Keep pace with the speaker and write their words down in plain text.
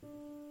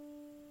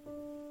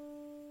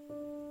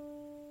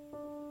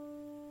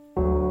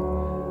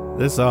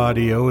This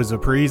audio is a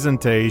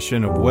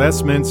presentation of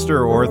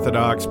Westminster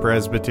Orthodox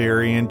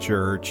Presbyterian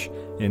Church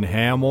in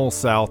Hamel,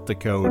 South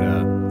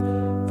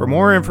Dakota. For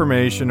more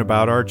information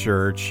about our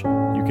church,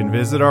 you can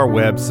visit our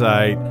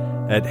website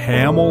at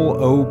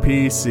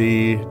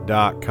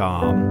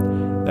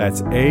hamillopc.com.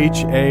 That's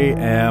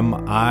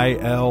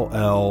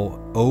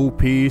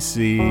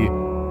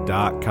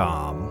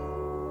HAMILLOPC.com.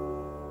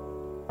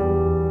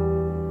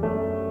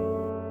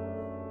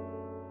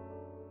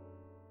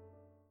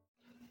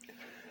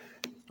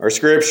 Our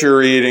scripture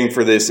reading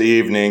for this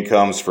evening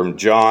comes from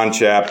John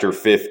chapter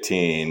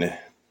 15.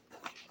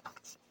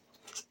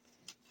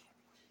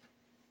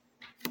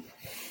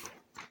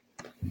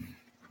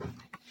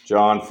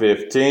 John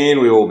 15,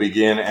 we will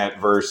begin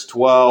at verse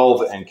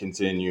 12 and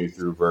continue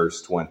through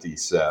verse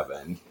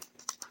 27.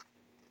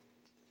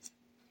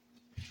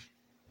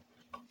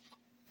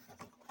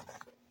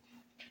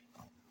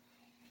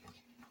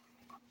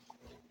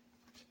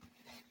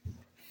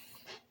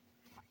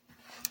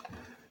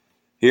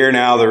 Hear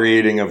now the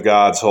reading of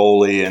God's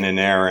holy and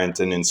inerrant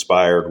and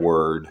inspired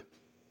word.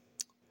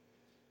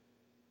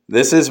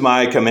 This is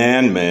my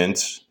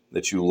commandment,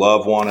 that you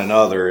love one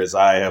another as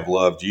I have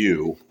loved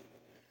you.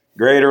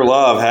 Greater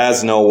love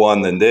has no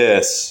one than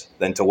this,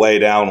 than to lay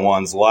down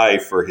one's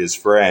life for his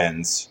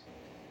friends.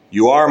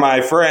 You are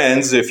my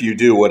friends if you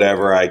do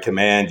whatever I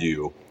command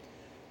you.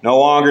 No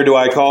longer do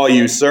I call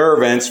you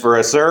servants, for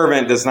a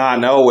servant does not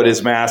know what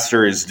his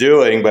master is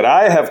doing, but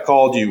I have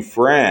called you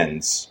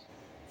friends.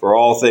 For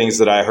all things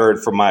that I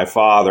heard from my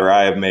Father,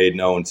 I have made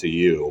known to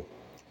you.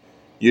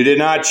 You did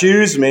not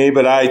choose me,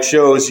 but I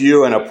chose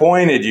you and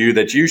appointed you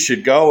that you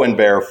should go and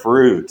bear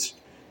fruit,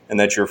 and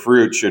that your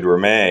fruit should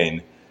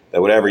remain,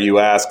 that whatever you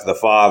ask the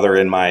Father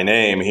in my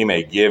name, he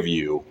may give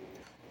you.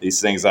 These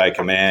things I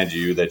command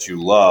you, that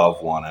you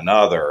love one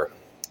another.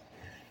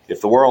 If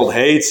the world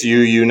hates you,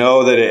 you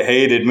know that it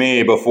hated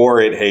me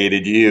before it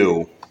hated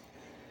you.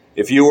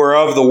 If you were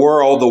of the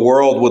world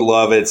would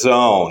love its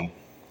own.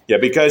 Yet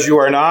because you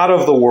are not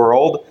of the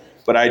world,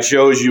 but I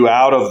chose you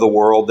out of the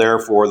world,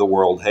 therefore the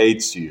world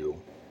hates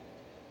you.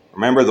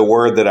 Remember the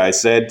word that I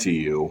said to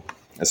you,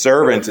 a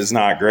servant is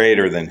not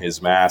greater than his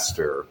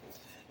master.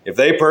 If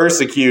they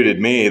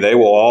persecuted me, they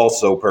will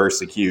also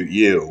persecute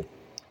you.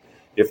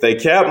 If they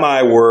kept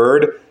my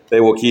word, they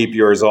will keep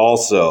yours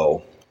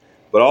also.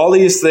 But all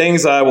these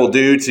things I will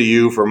do to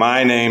you for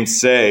my name's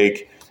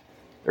sake,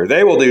 or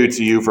they will do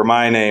to you for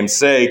my name's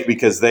sake,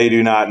 because they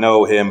do not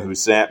know him who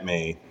sent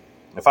me.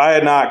 If I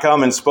had not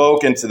come and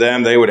spoken to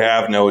them, they would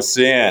have no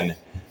sin.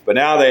 But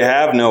now they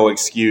have no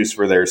excuse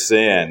for their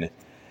sin.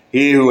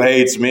 He who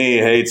hates me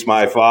hates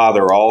my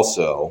Father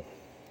also.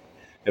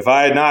 If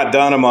I had not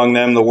done among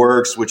them the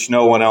works which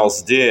no one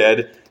else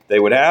did, they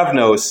would have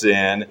no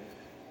sin.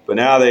 But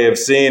now they have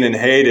seen and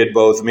hated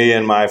both me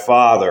and my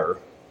Father.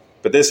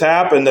 But this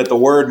happened that the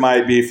word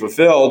might be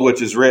fulfilled,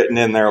 which is written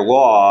in their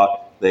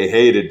law, they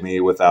hated me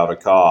without a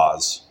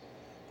cause.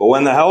 But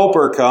when the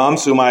Helper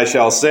comes, whom I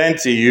shall send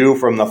to you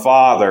from the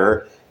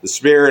Father, the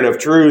Spirit of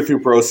truth who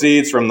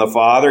proceeds from the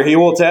Father, he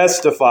will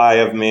testify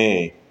of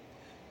me.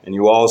 And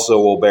you also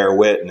will bear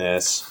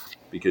witness,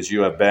 because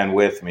you have been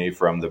with me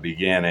from the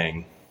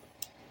beginning.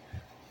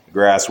 The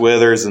grass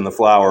withers and the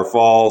flower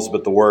falls,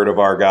 but the word of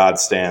our God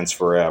stands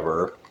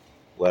forever.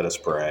 Let us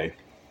pray.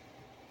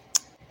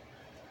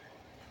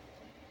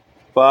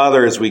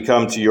 Father, as we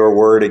come to your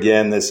word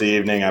again this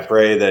evening, I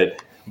pray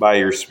that by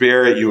your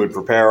Spirit, you would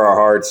prepare our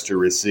hearts to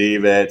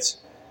receive it.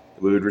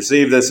 We would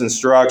receive this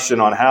instruction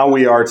on how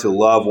we are to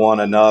love one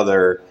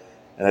another,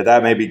 and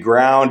that may be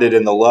grounded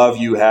in the love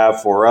you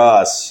have for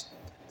us,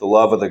 the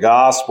love of the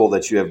gospel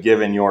that you have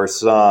given your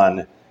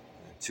Son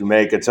to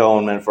make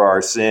atonement for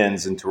our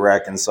sins and to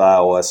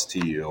reconcile us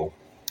to you.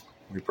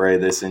 We pray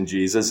this in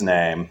Jesus'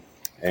 name.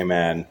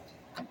 Amen.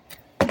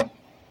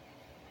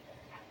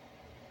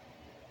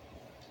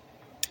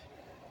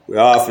 We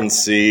often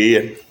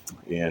see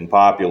in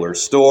popular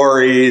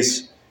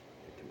stories, it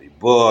can be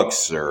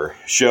books or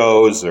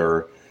shows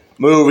or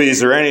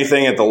movies or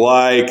anything at the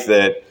like,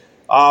 that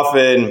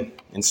often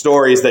in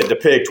stories that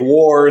depict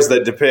wars,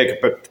 that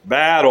depict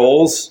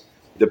battles,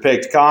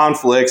 depict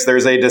conflicts,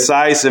 there's a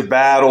decisive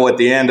battle at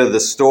the end of the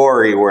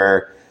story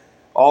where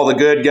all the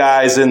good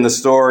guys in the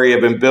story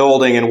have been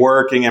building and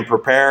working and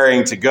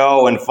preparing to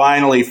go and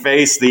finally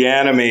face the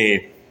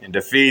enemy and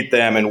defeat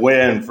them and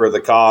win for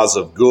the cause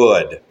of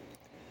good.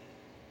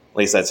 At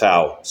least that's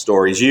how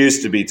stories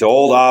used to be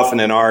told. Often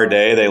in our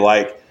day, they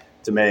like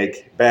to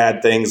make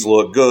bad things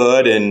look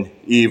good and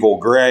evil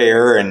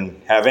grayer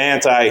and have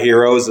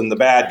anti-heroes and the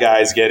bad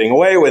guys getting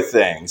away with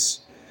things.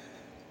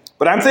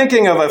 But I'm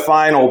thinking of a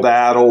final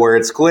battle where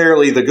it's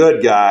clearly the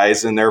good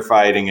guys and they're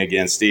fighting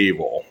against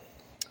evil.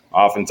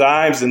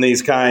 Oftentimes in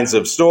these kinds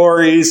of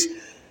stories,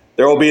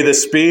 there will be the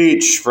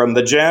speech from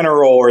the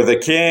general or the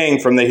king,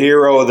 from the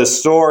hero of the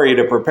story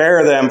to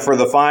prepare them for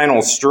the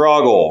final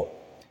struggle.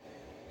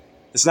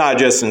 It's not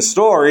just in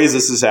stories.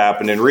 This has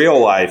happened in real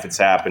life. It's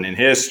happened in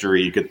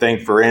history. You could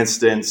think, for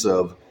instance,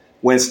 of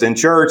Winston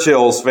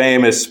Churchill's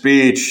famous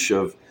speech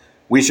of,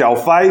 "We shall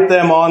fight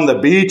them on the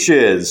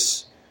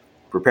beaches."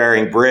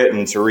 preparing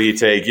Britain to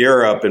retake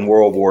Europe in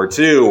World War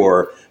II,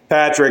 or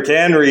Patrick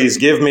Henry's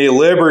 "Give me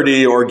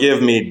liberty or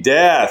give me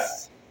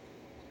death."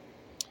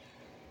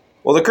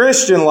 Well, the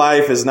Christian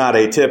life is not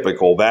a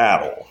typical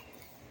battle.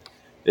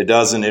 It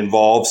doesn't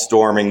involve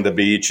storming the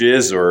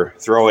beaches or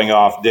throwing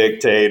off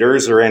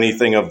dictators or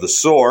anything of the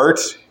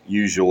sort,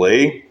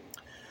 usually.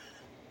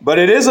 But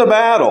it is a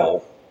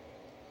battle.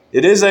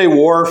 It is a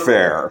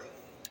warfare,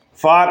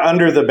 fought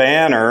under the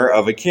banner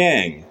of a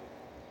king.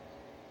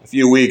 A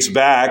few weeks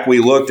back, we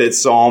looked at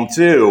Psalm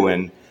 2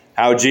 and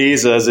how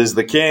Jesus is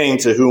the king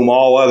to whom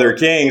all other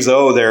kings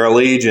owe their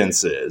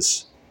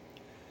allegiances.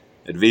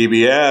 At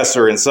VBS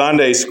or in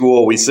Sunday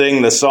school, we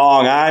sing the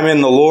song, "I'm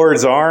in the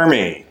Lord's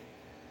army."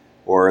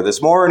 Or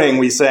this morning,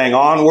 we sang,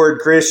 "Onward,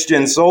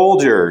 Christian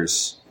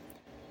soldiers."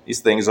 These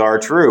things are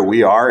true.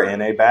 We are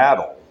in a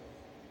battle.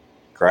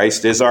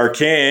 Christ is our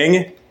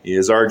king. He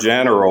is our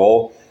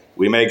general.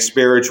 We make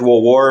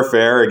spiritual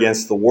warfare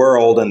against the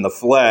world and the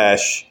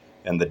flesh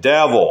and the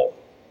devil.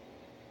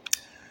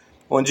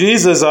 Well, in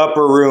Jesus'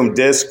 upper room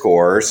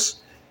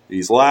discourse,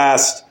 these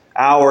last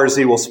hours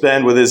he will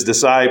spend with his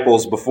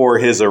disciples before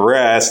his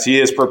arrest, he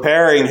is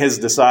preparing his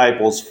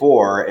disciples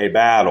for a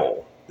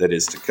battle that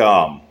is to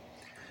come.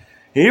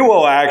 He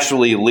will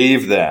actually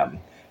leave them.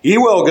 He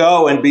will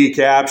go and be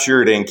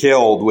captured and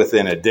killed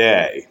within a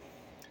day.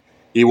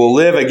 He will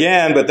live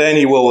again, but then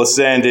he will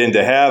ascend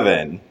into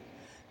heaven.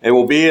 It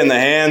will be in the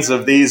hands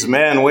of these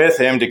men with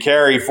him to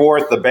carry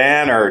forth the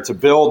banner, to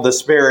build the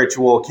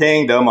spiritual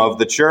kingdom of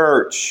the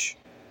church.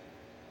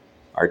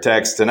 Our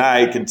text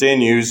tonight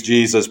continues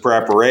Jesus'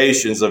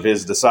 preparations of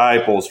his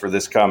disciples for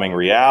this coming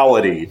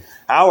reality.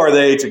 How are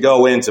they to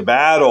go into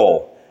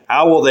battle?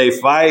 How will they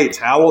fight?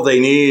 How will they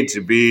need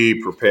to be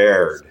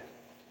prepared?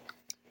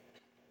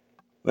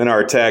 In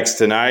our text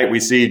tonight, we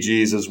see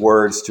Jesus'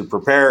 words to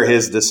prepare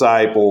his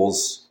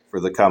disciples for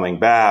the coming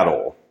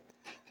battle.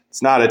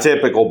 It's not a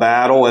typical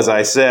battle, as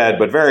I said,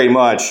 but very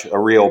much a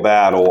real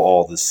battle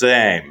all the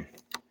same.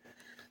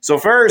 So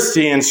first,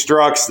 he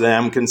instructs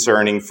them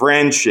concerning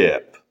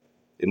friendship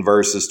in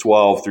verses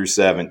 12 through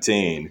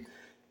 17.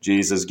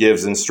 Jesus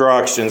gives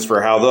instructions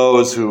for how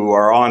those who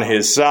are on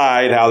his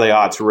side, how they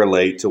ought to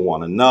relate to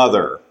one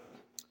another.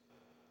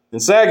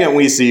 And second,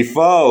 we see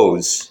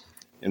foes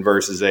in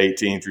verses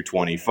 18 through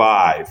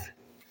 25.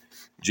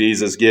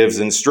 Jesus gives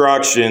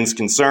instructions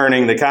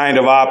concerning the kind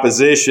of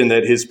opposition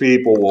that his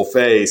people will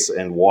face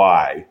and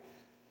why.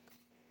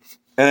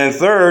 And then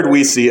third,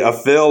 we see a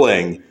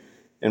filling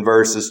in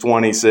verses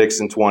 26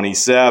 and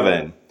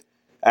 27.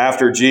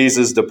 After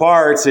Jesus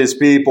departs, his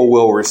people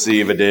will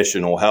receive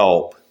additional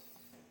help.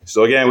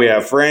 So again, we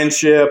have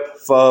friendship,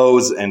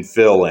 foes, and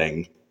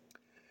filling.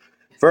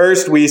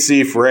 First, we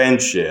see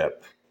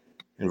friendship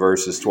in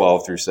verses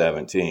 12 through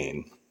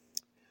 17.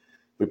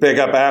 We pick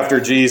up after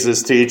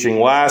Jesus' teaching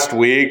last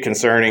week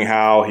concerning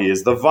how he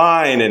is the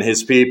vine and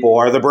his people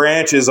are the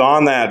branches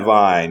on that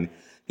vine.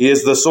 He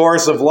is the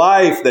source of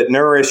life that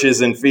nourishes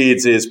and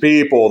feeds his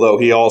people, though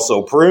he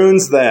also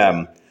prunes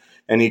them.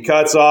 And he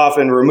cuts off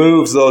and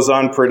removes those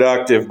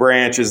unproductive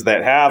branches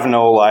that have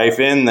no life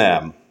in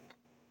them.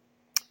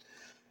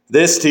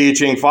 This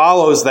teaching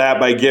follows that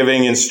by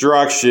giving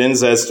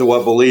instructions as to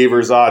what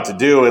believers ought to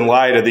do in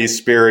light of these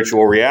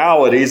spiritual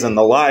realities and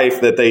the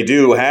life that they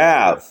do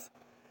have.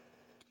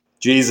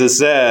 Jesus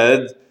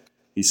says,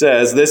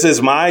 "This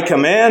is my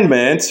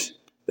commandment,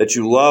 that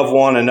you love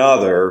one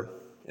another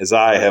as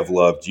I have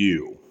loved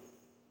you."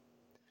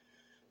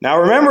 Now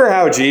remember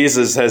how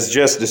Jesus has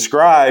just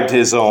described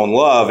his own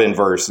love in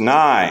verse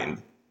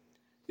 9.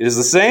 It is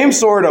the same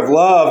sort of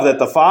love that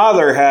the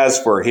Father has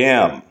for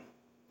him.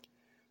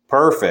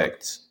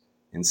 Perfect,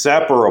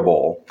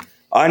 inseparable,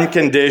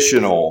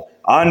 unconditional,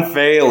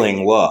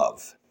 unfailing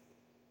love.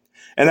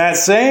 And that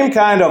same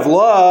kind of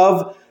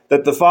love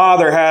that the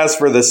Father has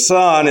for the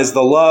Son is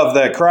the love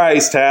that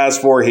Christ has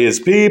for his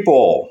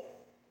people.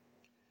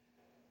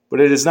 But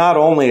it is not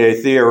only a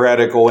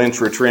theoretical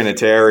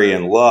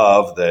intra-Trinitarian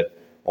love that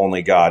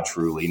only God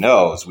truly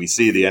knows. We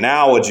see the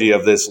analogy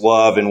of this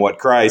love in what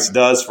Christ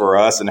does for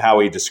us and how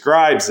he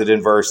describes it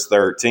in verse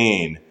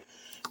 13.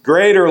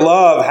 Greater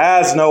love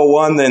has no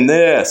one than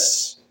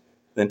this,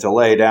 than to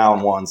lay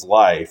down one's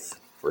life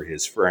for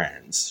his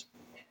friends.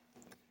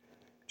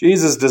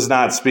 Jesus does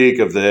not speak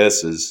of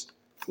this as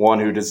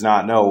one who does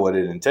not know what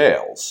it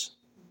entails.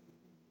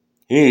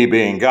 He,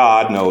 being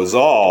God, knows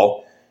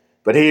all,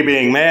 but he,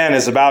 being man,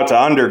 is about to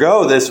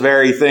undergo this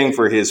very thing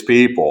for his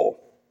people.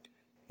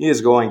 He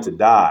is going to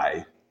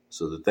die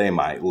so that they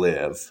might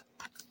live.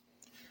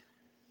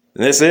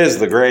 And this is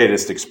the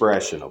greatest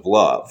expression of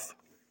love.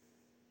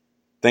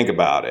 Think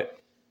about it.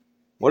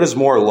 What is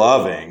more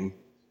loving,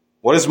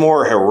 what is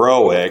more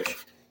heroic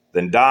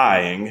than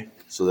dying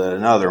so that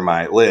another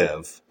might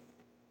live?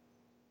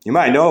 You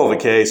might know of a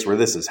case where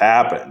this has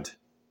happened,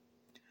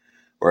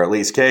 or at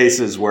least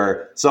cases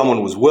where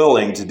someone was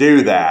willing to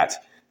do that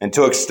and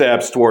took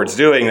steps towards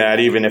doing that,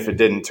 even if it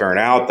didn't turn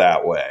out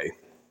that way.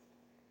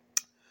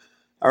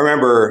 I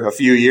remember a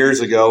few years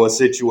ago a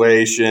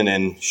situation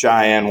in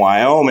Cheyenne,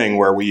 Wyoming,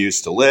 where we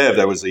used to live.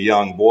 There was a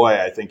young boy,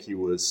 I think he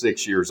was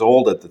 6 years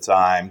old at the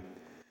time,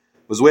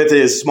 was with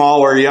his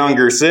smaller,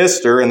 younger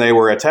sister, and they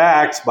were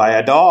attacked by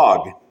a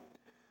dog.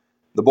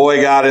 The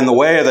boy got in the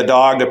way of the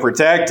dog to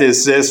protect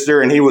his sister,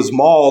 and he was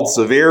mauled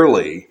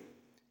severely.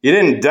 He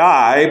didn't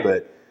die,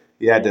 but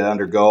he had to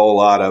undergo a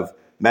lot of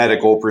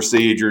medical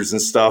procedures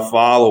and stuff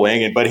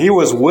following, but he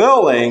was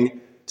willing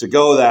to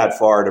go that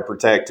far to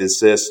protect his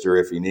sister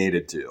if he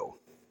needed to.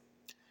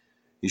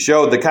 He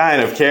showed the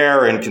kind of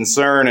care and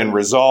concern and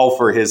resolve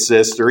for his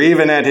sister,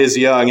 even at his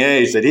young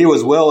age, that he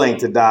was willing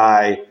to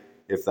die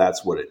if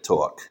that's what it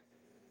took.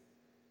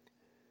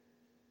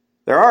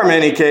 There are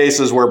many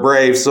cases where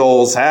brave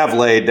souls have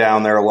laid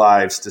down their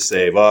lives to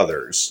save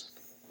others.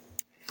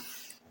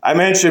 I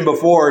mentioned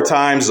before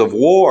times of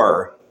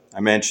war. I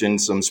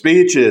mentioned some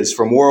speeches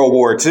from World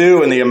War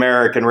II and the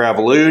American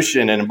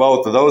Revolution, and in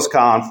both of those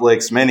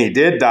conflicts, many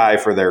did die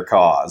for their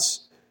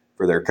cause,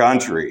 for their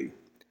country.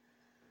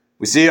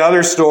 We see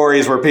other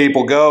stories where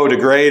people go to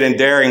great and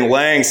daring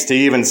lengths to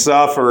even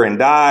suffer and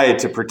die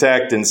to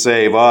protect and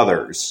save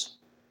others.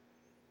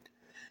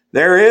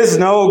 There is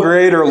no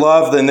greater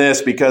love than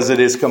this because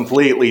it is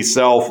completely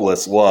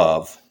selfless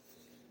love.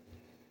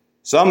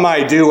 Some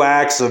might do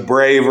acts of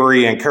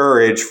bravery and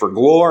courage for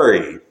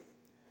glory,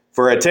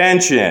 for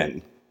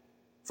attention,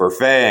 for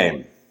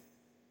fame.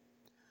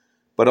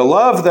 But a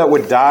love that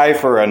would die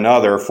for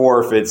another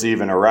forfeits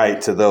even a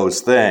right to those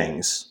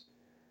things.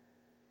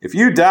 If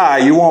you die,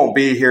 you won't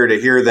be here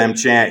to hear them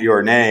chant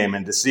your name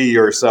and to see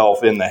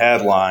yourself in the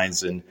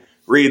headlines and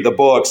read the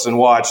books and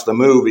watch the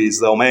movies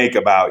they'll make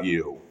about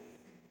you.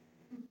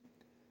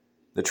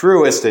 The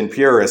truest and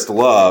purest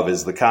love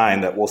is the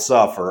kind that will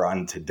suffer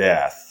unto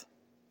death.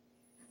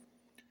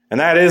 And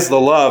that is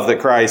the love that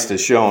Christ has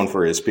shown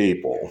for his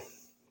people.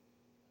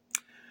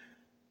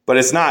 But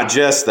it's not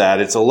just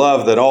that. It's a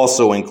love that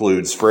also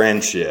includes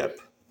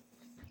friendship.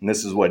 And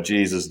this is what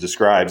Jesus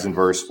describes in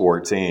verse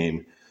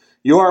 14.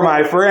 You are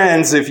my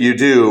friends if you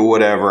do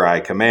whatever I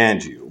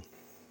command you.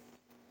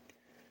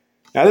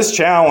 Now, this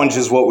challenge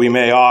is what we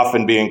may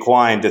often be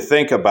inclined to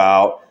think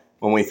about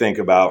when we think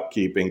about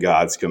keeping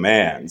God's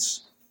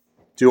commands.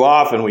 Too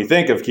often we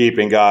think of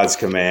keeping God's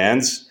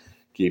commands,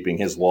 keeping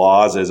his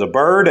laws, as a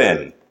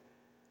burden.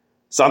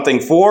 Something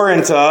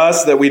foreign to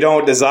us that we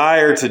don't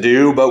desire to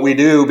do, but we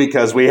do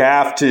because we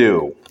have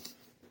to.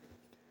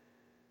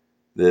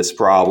 This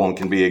problem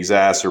can be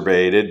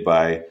exacerbated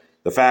by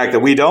the fact that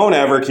we don't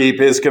ever keep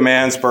his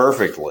commands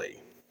perfectly.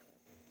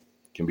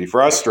 It can be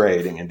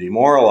frustrating and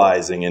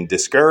demoralizing and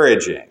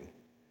discouraging.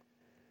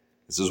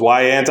 This is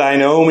why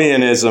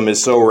antinomianism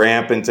is so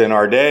rampant in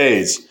our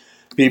days.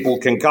 People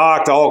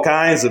concoct all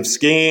kinds of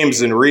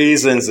schemes and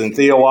reasons and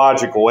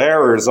theological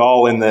errors,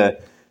 all in the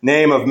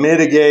name of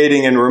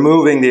mitigating and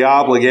removing the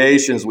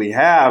obligations we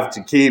have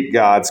to keep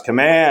God's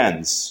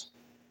commands.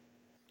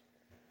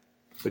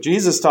 But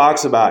Jesus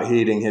talks about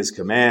heeding his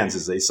commands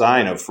as a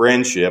sign of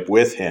friendship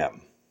with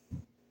him.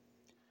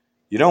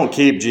 You don't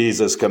keep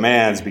Jesus'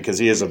 commands because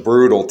he is a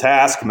brutal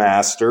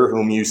taskmaster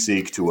whom you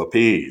seek to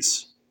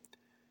appease.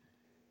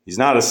 He's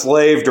not a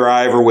slave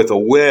driver with a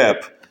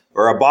whip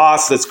or a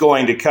boss that's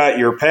going to cut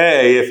your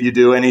pay if you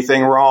do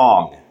anything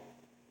wrong.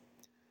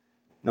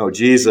 No,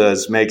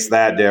 Jesus makes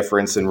that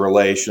difference in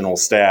relational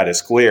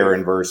status clear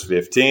in verse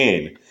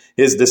 15.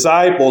 His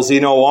disciples he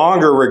no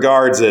longer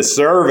regards as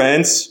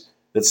servants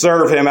that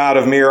serve him out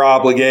of mere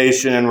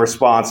obligation and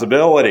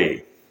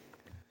responsibility.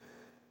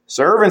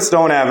 Servants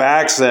don't have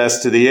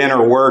access to the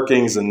inner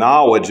workings and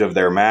knowledge of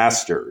their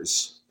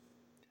masters.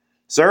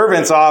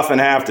 Servants often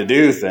have to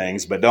do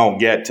things, but don't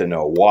get to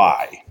know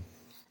why.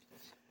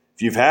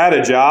 If you've had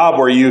a job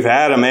where you've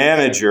had a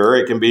manager,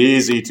 it can be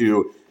easy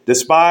to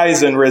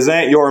despise and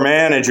resent your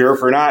manager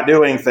for not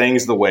doing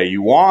things the way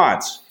you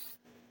want.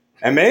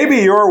 And maybe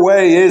your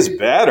way is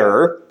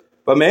better,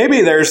 but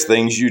maybe there's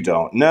things you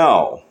don't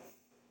know.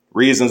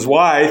 Reasons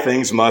why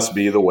things must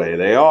be the way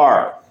they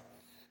are.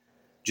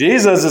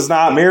 Jesus is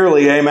not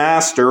merely a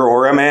master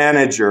or a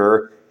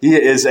manager. He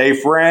is a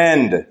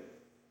friend.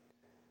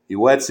 He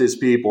lets his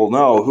people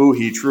know who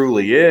he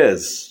truly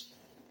is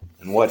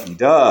and what he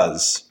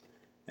does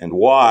and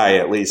why,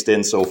 at least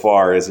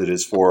insofar as it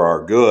is for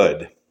our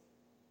good.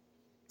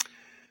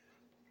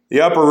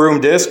 The Upper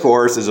Room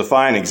Discourse is a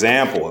fine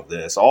example of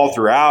this. All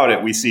throughout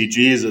it, we see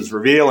Jesus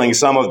revealing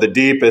some of the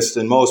deepest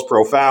and most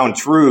profound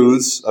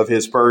truths of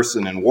his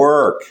person and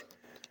work,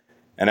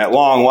 and at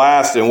long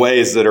last in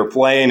ways that are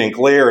plain and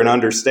clear and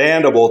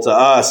understandable to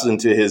us and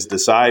to his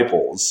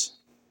disciples.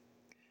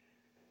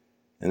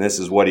 And this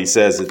is what he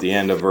says at the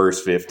end of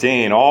verse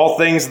 15. All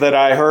things that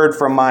I heard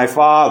from my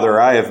Father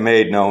I have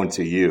made known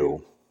to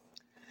you.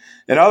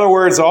 In other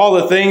words, all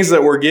the things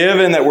that were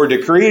given, that were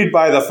decreed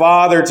by the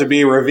Father to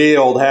be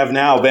revealed, have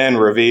now been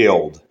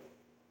revealed.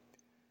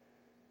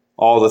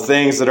 All the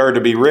things that are to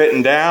be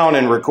written down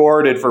and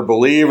recorded for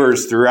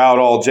believers throughout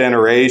all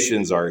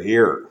generations are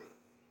here.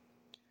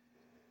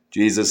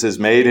 Jesus has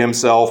made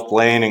himself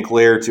plain and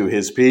clear to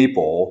his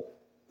people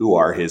who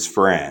are his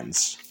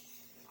friends.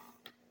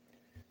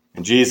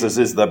 And Jesus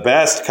is the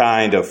best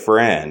kind of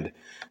friend,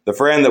 the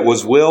friend that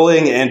was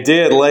willing and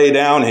did lay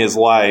down his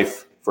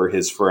life for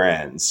his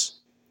friends.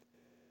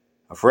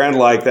 A friend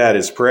like that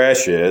is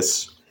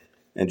precious,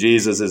 and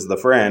Jesus is the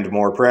friend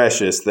more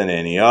precious than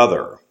any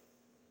other.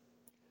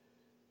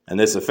 And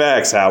this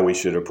affects how we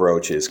should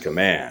approach his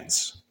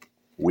commands.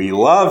 We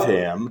love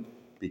him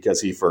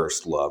because he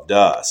first loved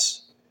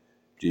us.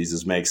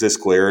 Jesus makes this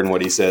clear in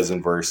what he says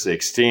in verse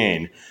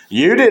 16.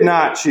 You did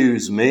not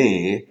choose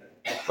me,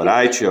 but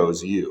I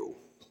chose you.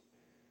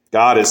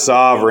 God is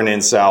sovereign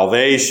in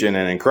salvation,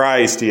 and in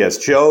Christ he has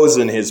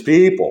chosen his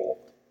people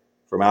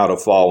from out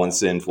of fallen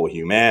sinful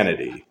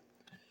humanity.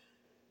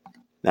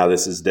 Now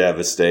this is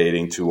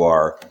devastating to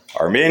our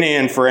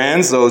Arminian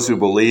friends, those who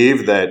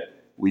believe that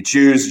we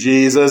choose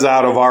Jesus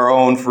out of our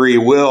own free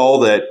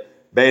will, that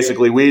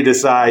basically we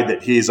decide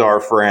that he's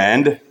our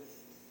friend.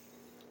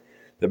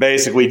 That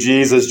basically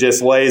Jesus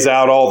just lays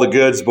out all the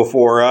goods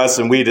before us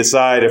and we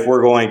decide if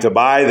we're going to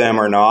buy them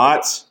or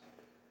not.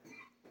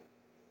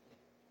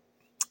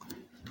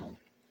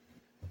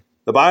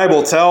 The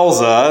Bible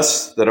tells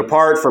us that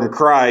apart from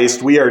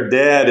Christ, we are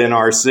dead in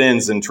our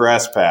sins and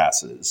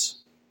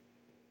trespasses.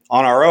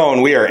 On our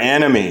own, we are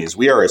enemies.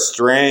 We are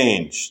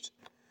estranged.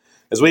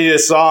 As we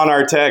just saw in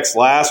our text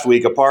last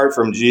week, apart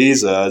from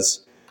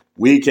Jesus,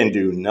 we can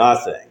do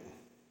nothing.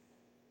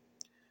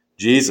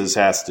 Jesus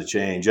has to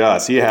change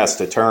us. He has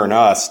to turn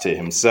us to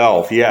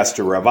himself. He has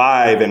to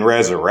revive and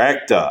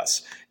resurrect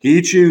us.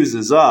 He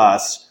chooses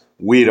us.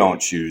 We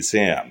don't choose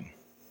him.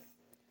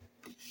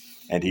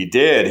 And he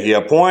did. He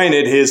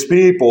appointed his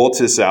people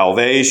to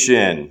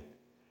salvation.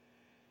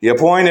 He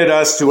appointed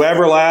us to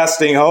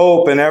everlasting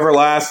hope and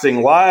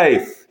everlasting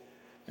life.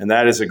 And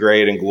that is a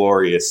great and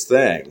glorious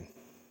thing.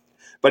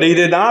 But he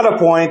did not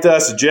appoint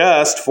us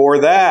just for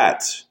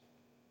that.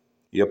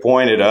 He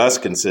appointed us,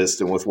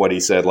 consistent with what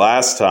he said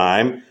last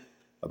time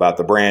about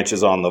the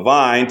branches on the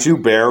vine, to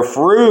bear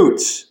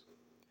fruit.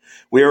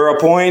 We are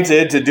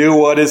appointed to do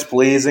what is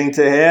pleasing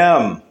to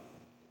him,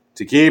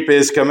 to keep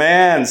his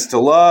commands, to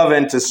love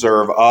and to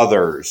serve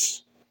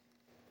others.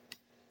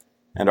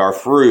 And our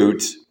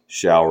fruit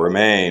shall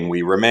remain.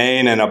 We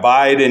remain and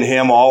abide in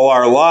him all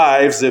our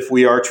lives if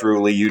we are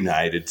truly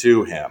united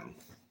to him.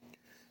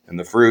 And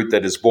the fruit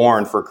that is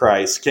born for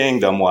Christ's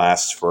kingdom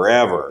lasts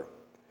forever.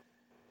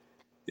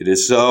 It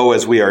is so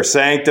as we are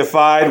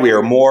sanctified, we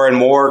are more and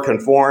more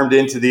conformed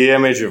into the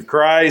image of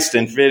Christ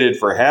and fitted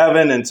for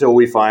heaven until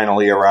we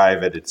finally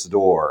arrive at its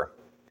door.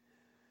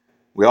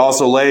 We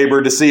also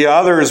labor to see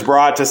others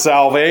brought to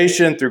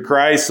salvation through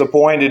Christ's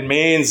appointed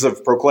means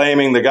of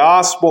proclaiming the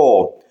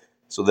gospel,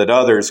 so that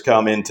others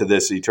come into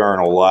this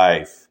eternal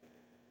life.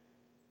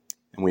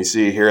 And we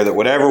see here that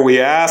whatever we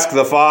ask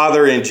the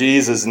Father in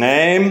Jesus'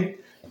 name,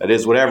 that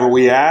is, whatever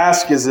we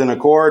ask is in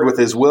accord with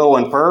his will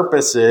and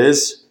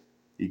purposes,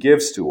 he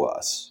gives to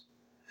us.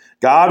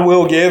 God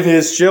will give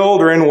his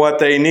children what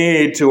they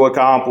need to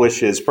accomplish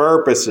his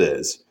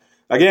purposes.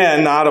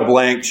 Again, not a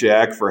blank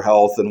check for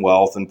health and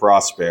wealth and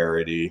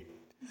prosperity.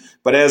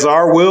 But as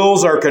our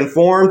wills are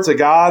conformed to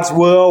God's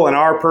will and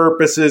our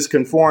purposes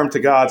conform to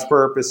God's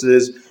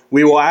purposes,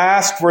 we will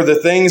ask for the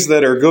things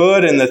that are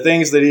good and the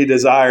things that he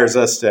desires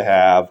us to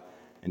have,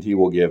 and he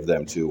will give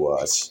them to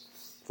us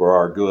for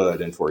our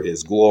good and for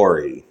his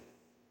glory.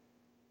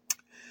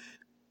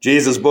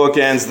 Jesus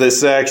bookends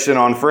this section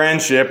on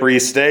friendship,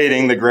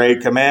 restating the great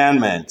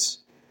commandment: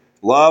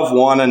 love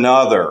one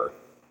another.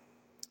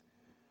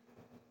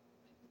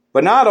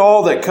 But not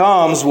all that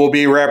comes will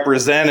be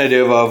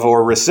representative of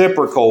or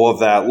reciprocal of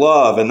that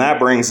love, and that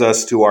brings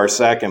us to our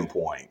second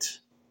point.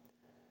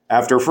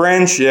 After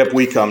friendship,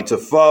 we come to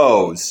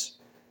foes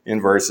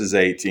in verses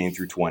 18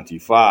 through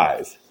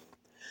 25.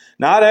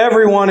 Not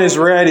everyone is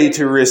ready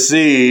to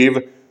receive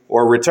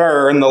or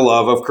return the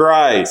love of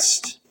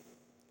Christ.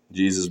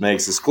 Jesus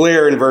makes this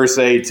clear in verse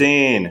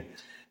 18.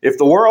 If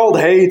the world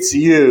hates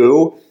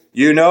you,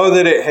 you know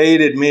that it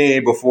hated me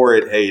before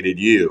it hated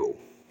you.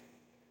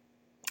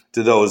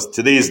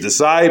 To these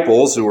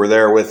disciples who were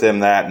there with him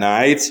that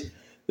night,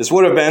 this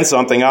would have been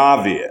something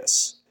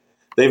obvious.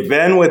 They've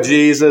been with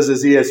Jesus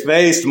as he has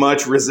faced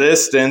much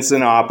resistance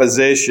and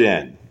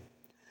opposition.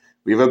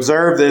 We've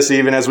observed this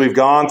even as we've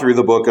gone through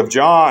the book of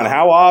John.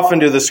 How often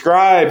do the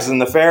scribes and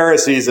the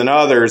Pharisees and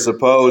others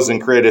oppose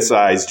and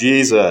criticize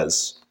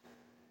Jesus?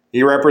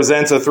 He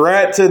represents a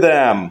threat to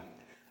them,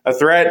 a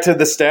threat to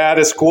the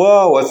status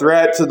quo, a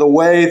threat to the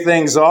way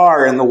things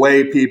are and the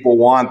way people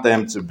want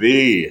them to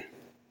be.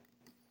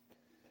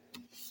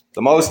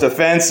 The most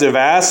offensive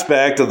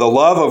aspect of the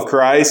love of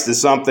Christ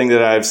is something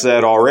that I've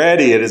said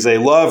already. It is a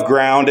love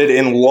grounded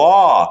in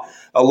law,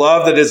 a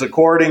love that is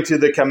according to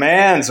the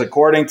commands,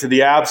 according to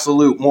the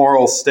absolute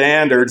moral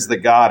standards that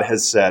God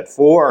has set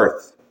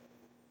forth.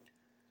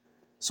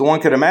 So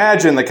one could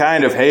imagine the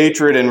kind of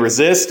hatred and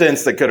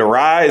resistance that could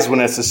arise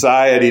when a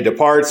society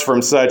departs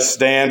from such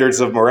standards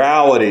of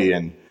morality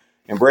and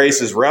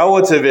embraces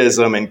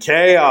relativism and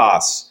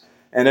chaos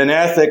and an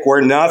ethic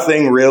where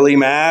nothing really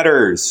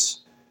matters.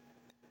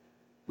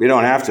 We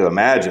don't have to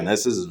imagine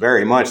this. This is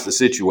very much the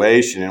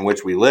situation in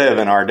which we live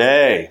in our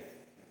day.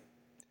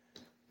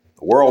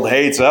 The world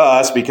hates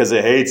us because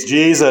it hates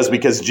Jesus,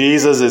 because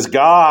Jesus is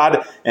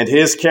God, and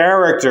his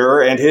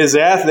character and his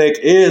ethic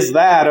is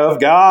that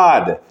of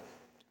God.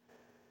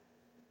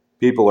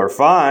 People are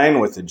fine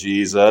with a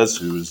Jesus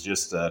who's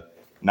just a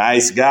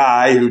nice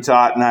guy who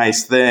taught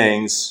nice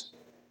things,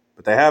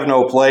 but they have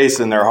no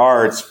place in their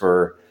hearts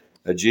for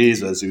a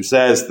Jesus who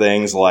says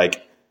things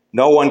like,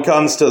 "No one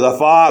comes to the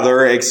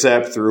Father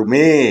except through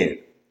me,"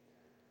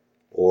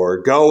 or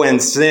 "Go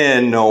and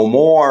sin no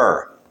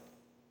more."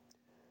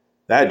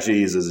 That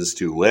Jesus is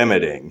too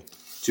limiting,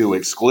 too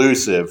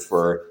exclusive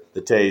for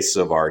the tastes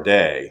of our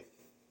day.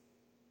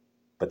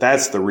 But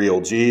that's the real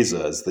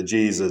Jesus, the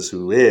Jesus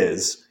who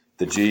is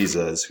the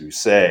Jesus who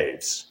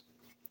saves.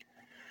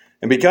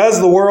 And because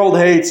the world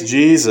hates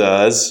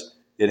Jesus,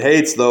 it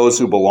hates those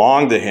who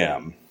belong to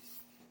him.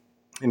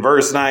 In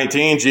verse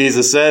 19,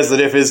 Jesus says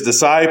that if his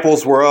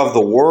disciples were of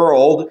the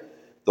world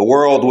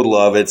would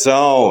love its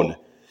own.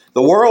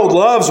 The world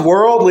loves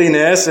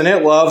worldliness, and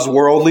it loves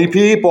worldly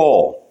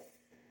people.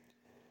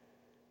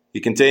 He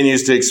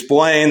continues to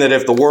explain that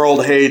if the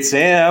world hates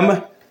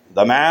him,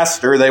 the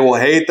master, they will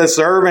hate the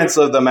servants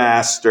of the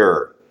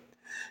master.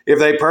 If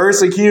they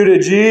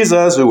persecuted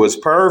Jesus, who was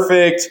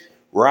perfect,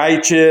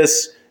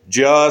 righteous,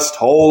 just,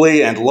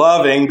 holy, and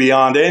loving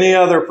beyond any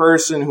other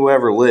person who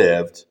ever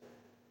lived,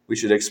 we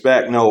should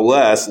expect no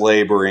less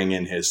laboring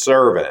in his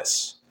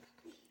service.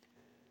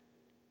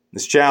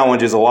 This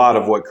challenges a lot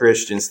of what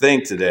Christians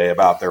think today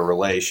about their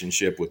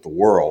relationship with the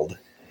world.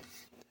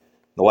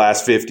 The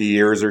last 50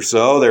 years or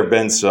so, there have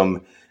been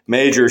some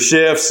major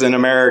shifts in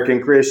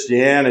American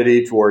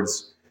Christianity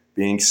towards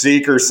being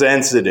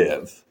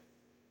seeker-sensitive.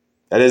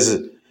 That is,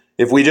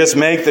 if we just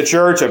make the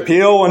church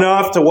appeal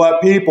enough to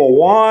what people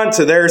want,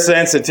 to their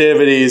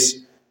sensitivities,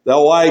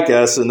 they'll like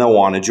us and they'll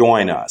want to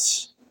join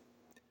us.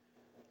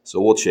 So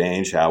we'll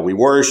change how we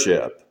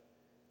worship.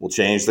 We'll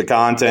change the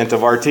content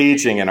of our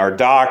teaching and our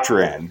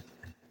doctrine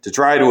to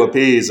try to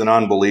appease an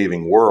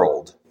unbelieving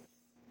world.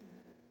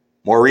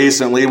 More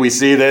recently, we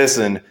see this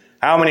in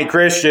how many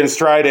Christians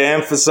try to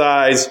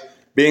emphasize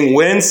being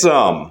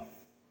winsome,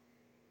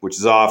 which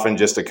is often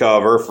just a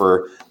cover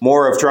for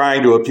more of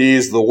trying to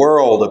appease the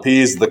world,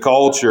 appease the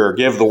culture,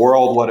 give the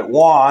world what it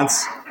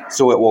wants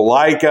so it will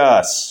like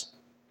us.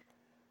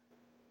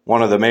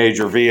 One of the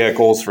major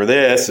vehicles for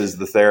this is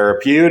the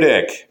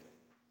therapeutic.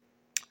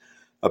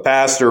 A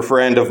pastor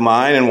friend of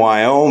mine in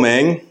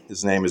Wyoming,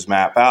 his name is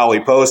Matt Powell,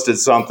 he posted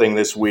something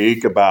this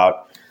week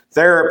about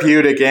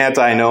therapeutic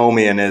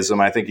antinomianism.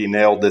 I think he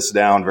nailed this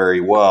down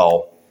very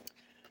well.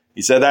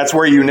 He said that's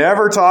where you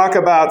never talk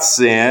about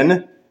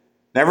sin,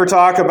 never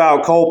talk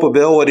about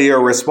culpability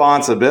or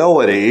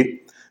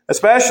responsibility,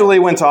 especially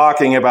when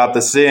talking about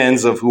the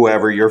sins of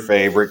whoever your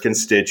favorite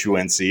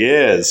constituency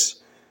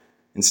is.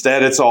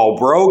 Instead, it's all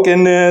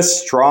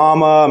brokenness,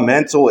 trauma,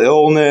 mental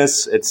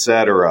illness,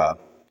 etc.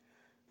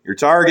 Your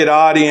target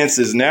audience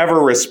is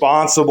never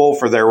responsible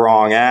for their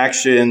wrong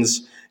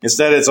actions.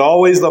 Instead, it's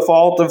always the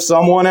fault of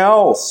someone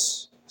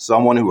else,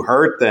 someone who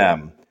hurt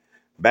them.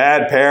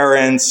 Bad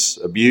parents,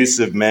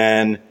 abusive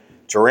men,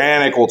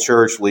 tyrannical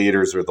church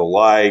leaders or the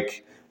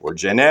like, or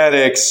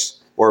genetics,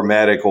 or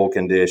medical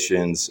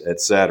conditions,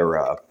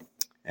 etc.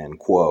 End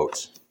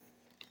quote.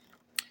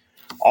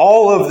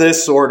 All of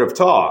this sort of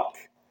talk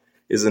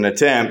is an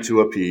attempt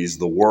to appease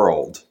the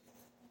world,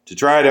 to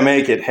try to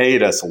make it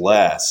hate us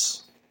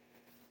less.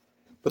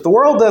 But the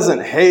world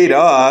doesn't hate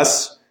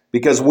us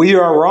because we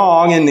are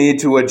wrong and need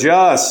to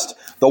adjust.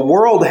 The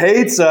world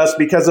hates us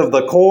because of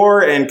the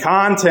core and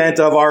content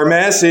of our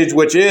message,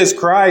 which is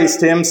Christ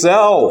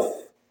himself.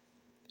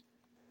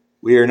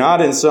 We are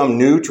not in some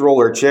neutral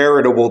or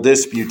charitable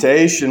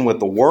disputation with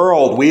the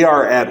world. We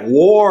are at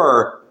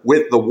war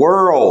with the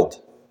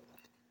world.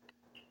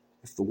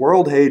 If the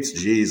world hates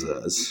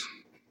Jesus,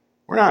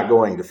 we're not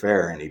going to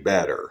fare any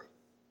better.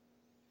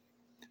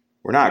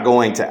 We're not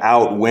going to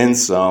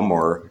out-winsome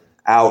or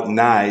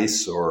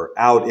out-nice or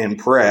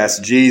out-impress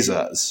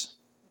Jesus.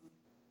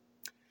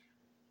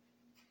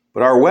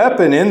 But our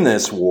weapon in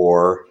this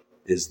war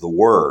is the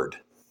word.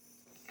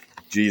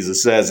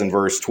 Jesus says in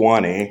verse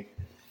 20,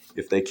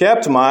 "If they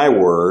kept my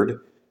word,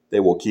 they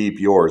will keep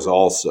yours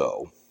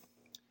also."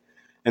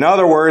 In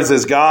other words,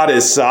 as God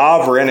is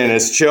sovereign and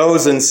has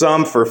chosen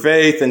some for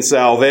faith and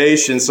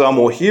salvation, some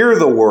will hear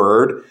the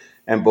word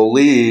and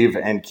believe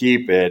and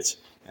keep it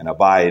and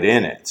abide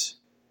in it.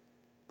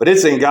 But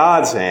it's in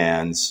God's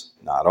hands,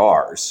 not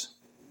ours.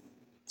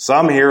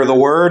 Some hear the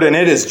word and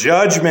it is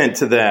judgment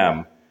to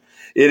them.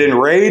 It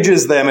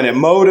enrages them and it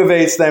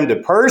motivates them to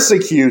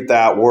persecute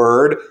that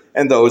word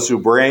and those who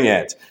bring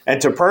it,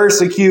 and to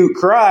persecute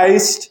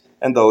Christ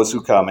and those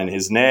who come in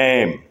his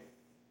name.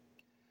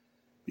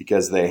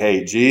 Because they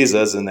hate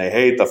Jesus and they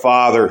hate the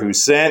Father who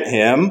sent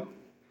him,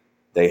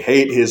 they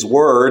hate his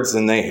words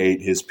and they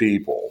hate his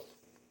people.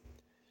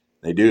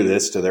 They do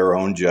this to their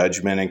own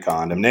judgment and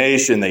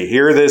condemnation. They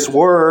hear this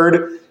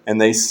word and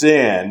they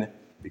sin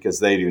because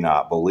they do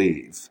not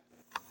believe.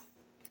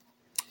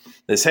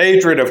 This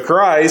hatred of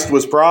Christ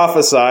was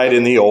prophesied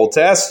in the Old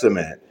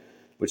Testament,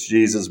 which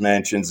Jesus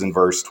mentions in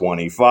verse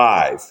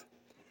 25.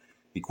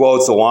 He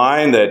quotes a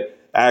line that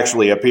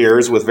actually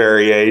appears with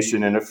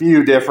variation in a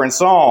few different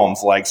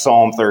psalms, like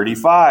Psalm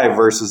 35,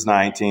 verses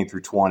 19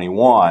 through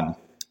 21.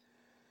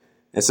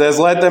 It says,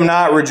 "Let them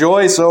not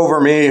rejoice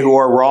over me who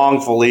are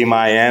wrongfully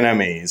my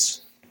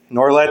enemies,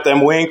 nor let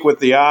them wink with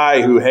the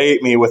eye who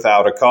hate me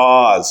without a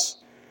cause.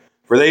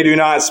 For they do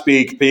not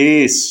speak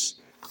peace,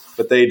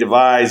 but they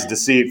devise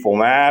deceitful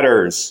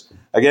matters.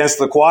 Against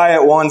the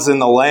quiet ones in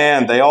the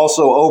land, they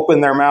also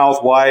opened their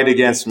mouth wide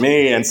against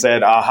me and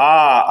said,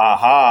 Aha,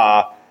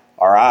 aha,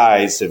 our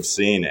eyes have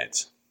seen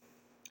it."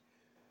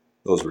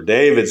 Those were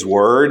David's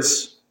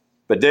words,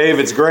 but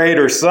David's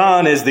greater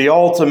son is the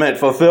ultimate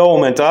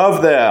fulfillment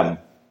of them.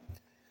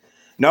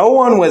 No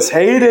one was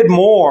hated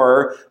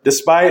more,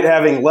 despite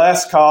having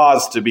less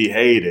cause to be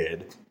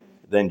hated,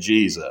 than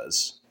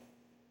Jesus.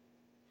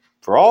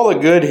 For all the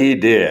good he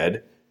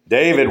did,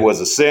 David was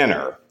a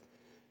sinner.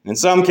 In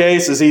some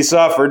cases, he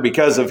suffered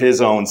because of his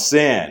own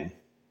sin.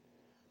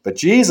 But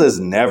Jesus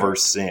never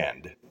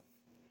sinned.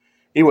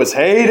 He was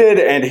hated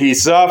and he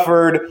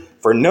suffered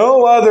for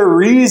no other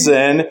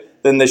reason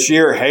than the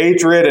sheer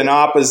hatred and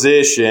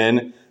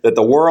opposition that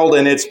the world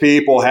and its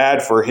people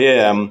had for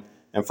him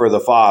and for the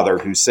Father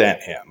who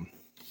sent him.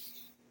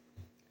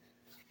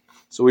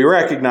 So we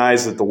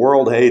recognize that the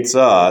world hates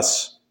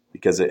us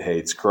because it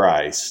hates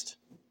Christ.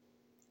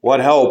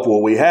 What help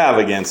will we have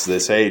against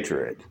this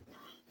hatred?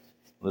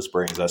 This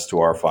brings us to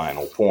our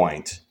final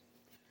point.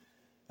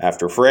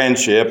 After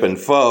friendship and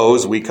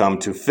foes, we come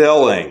to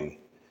filling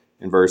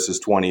in verses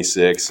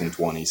 26 and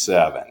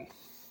 27.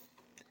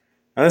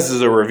 Now, this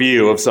is a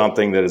review of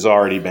something that has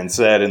already been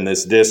said in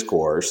this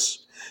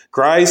discourse.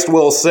 Christ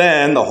will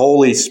send the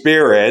Holy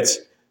Spirit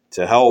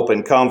to help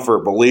and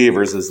comfort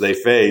believers as they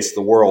face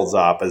the world's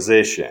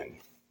opposition.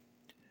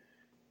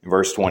 In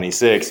verse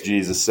 26,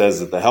 Jesus says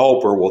that the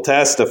Helper will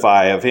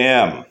testify of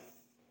him.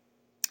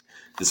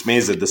 This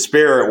means that the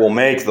Spirit will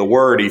make the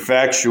word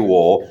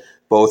effectual,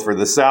 both for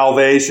the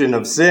salvation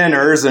of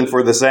sinners and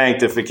for the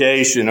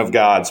sanctification of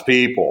God's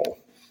people.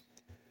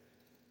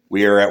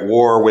 We are at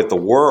war with the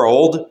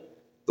world.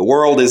 The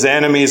world is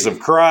enemies of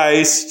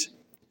Christ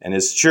and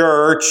his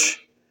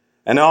church,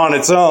 and on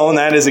its own,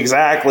 that is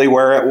exactly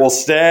where it will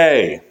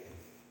stay.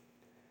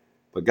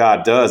 But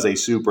God does a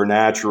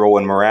supernatural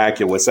and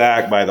miraculous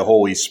act by the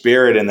Holy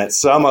Spirit, in that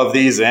some of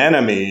these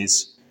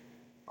enemies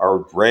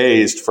are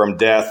raised from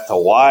death to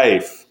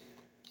life,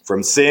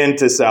 from sin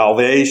to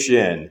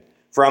salvation,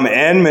 from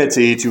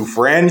enmity to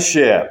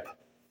friendship.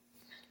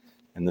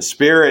 And the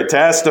Spirit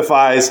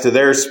testifies to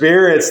their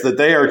spirits that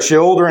they are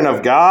children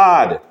of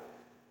God.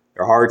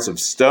 Their hearts of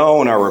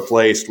stone are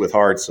replaced with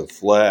hearts of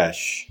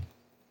flesh.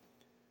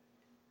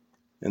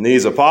 And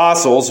these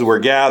apostles who were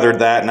gathered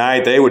that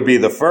night, they would be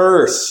the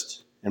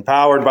first,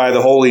 empowered by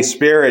the Holy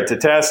Spirit, to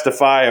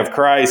testify of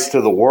Christ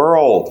to the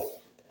world.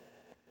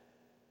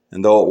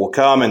 And though it will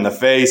come in the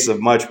face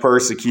of much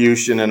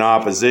persecution and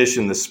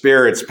opposition, the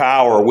Spirit's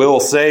power will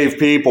save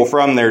people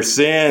from their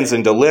sins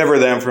and deliver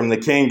them from the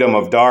kingdom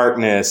of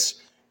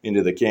darkness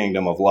into the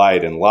kingdom of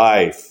light and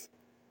life.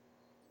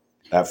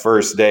 That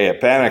first day at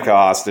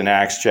Pentecost in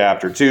Acts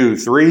chapter 2,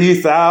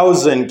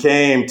 3,000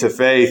 came to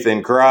faith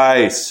in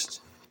Christ.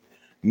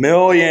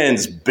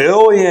 Millions,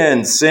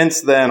 billions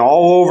since then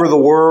all over the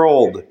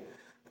world,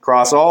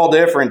 across all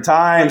different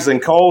times and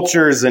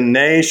cultures and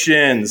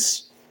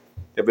nations,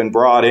 have been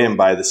brought in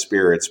by the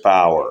Spirit's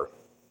power.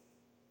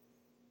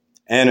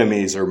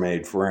 Enemies are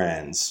made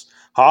friends.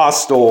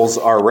 Hostiles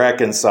are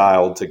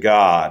reconciled to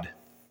God.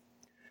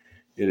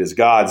 It is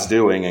God's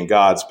doing and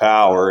God's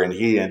power, and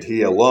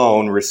He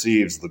alone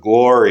receives the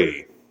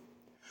glory.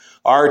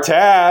 Our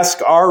task,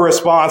 our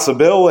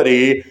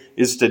responsibility,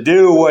 is to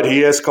do what He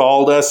has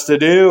called us to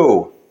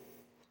do.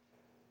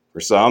 For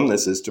some,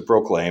 this is to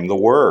proclaim the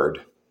word.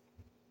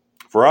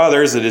 For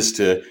others, it is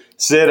to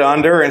sit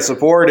under and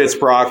support its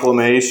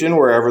proclamation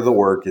wherever the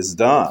work is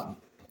done.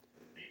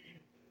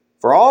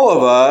 For all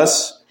of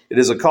us, it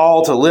is a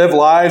call to live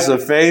lives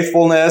of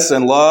faithfulness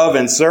and love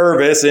and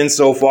service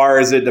insofar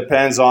as it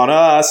depends on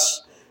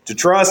us, to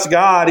trust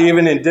God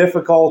even in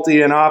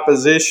difficulty and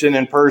opposition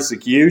and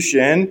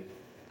persecution,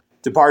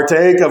 to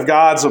partake of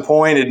God's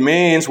appointed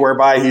means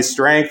whereby He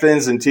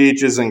strengthens and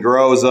teaches and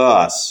grows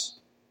us.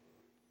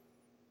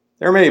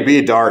 There may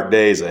be dark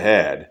days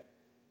ahead.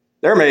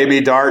 There may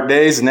be dark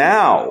days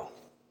now.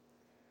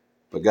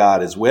 But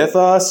God is with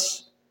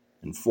us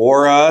and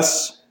for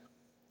us.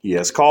 He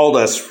has called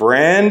us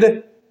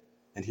friend,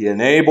 and He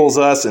enables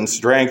us and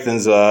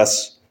strengthens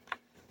us,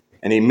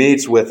 and He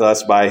meets with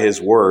us by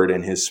His word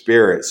and His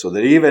Spirit, so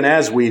that even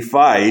as we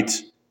fight,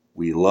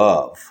 we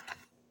love.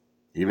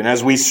 Even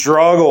as we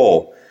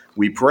struggle,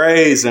 we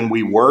praise and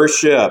we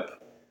worship.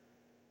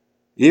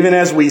 Even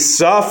as we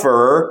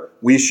suffer,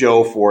 we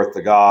show forth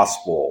the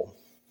gospel.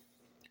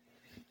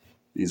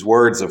 These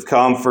words of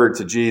comfort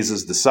to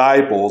Jesus'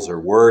 disciples are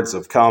words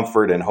of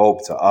comfort and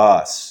hope to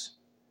us.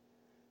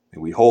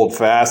 May we hold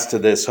fast to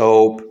this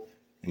hope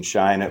and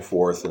shine it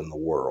forth in the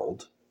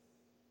world.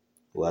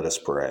 Let us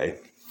pray.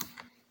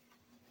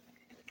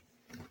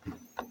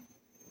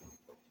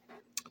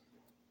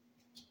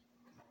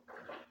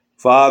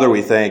 Father,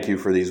 we thank you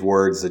for these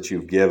words that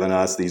you've given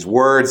us, these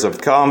words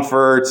of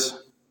comfort,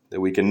 that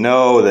we can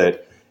know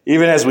that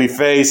even as we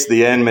face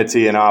the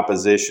enmity and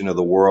opposition of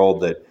the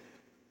world, that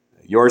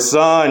your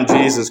Son,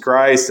 Jesus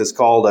Christ, has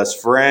called us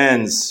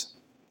friends.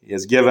 He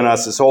has given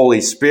us his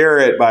Holy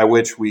Spirit by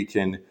which we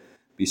can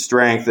be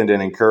strengthened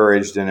and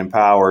encouraged and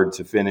empowered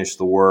to finish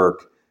the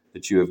work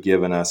that you have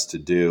given us to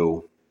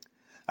do.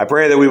 I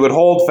pray that we would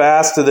hold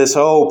fast to this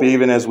hope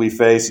even as we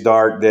face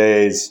dark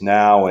days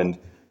now and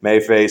may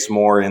face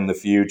more in the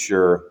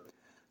future.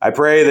 I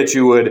pray that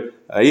you would,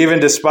 even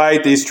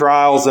despite these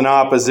trials and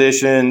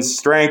oppositions,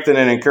 strengthen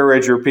and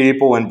encourage your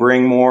people and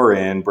bring more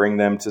in, bring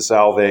them to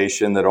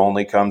salvation that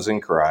only comes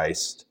in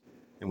Christ.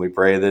 And we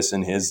pray this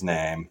in his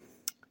name.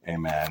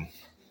 Amen.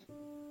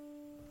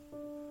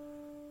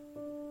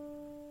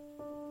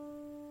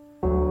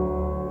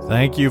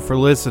 Thank you for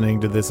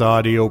listening to this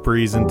audio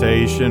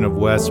presentation of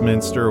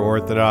Westminster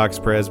Orthodox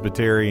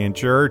Presbyterian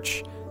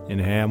Church in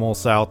Hamel,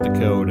 South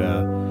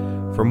Dakota.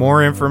 For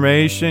more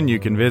information, you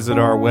can visit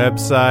our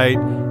website,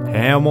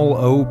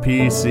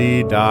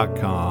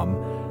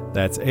 hamillopc.com.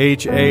 That's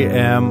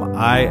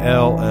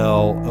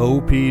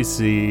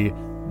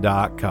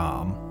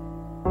HAMILLOPC.com.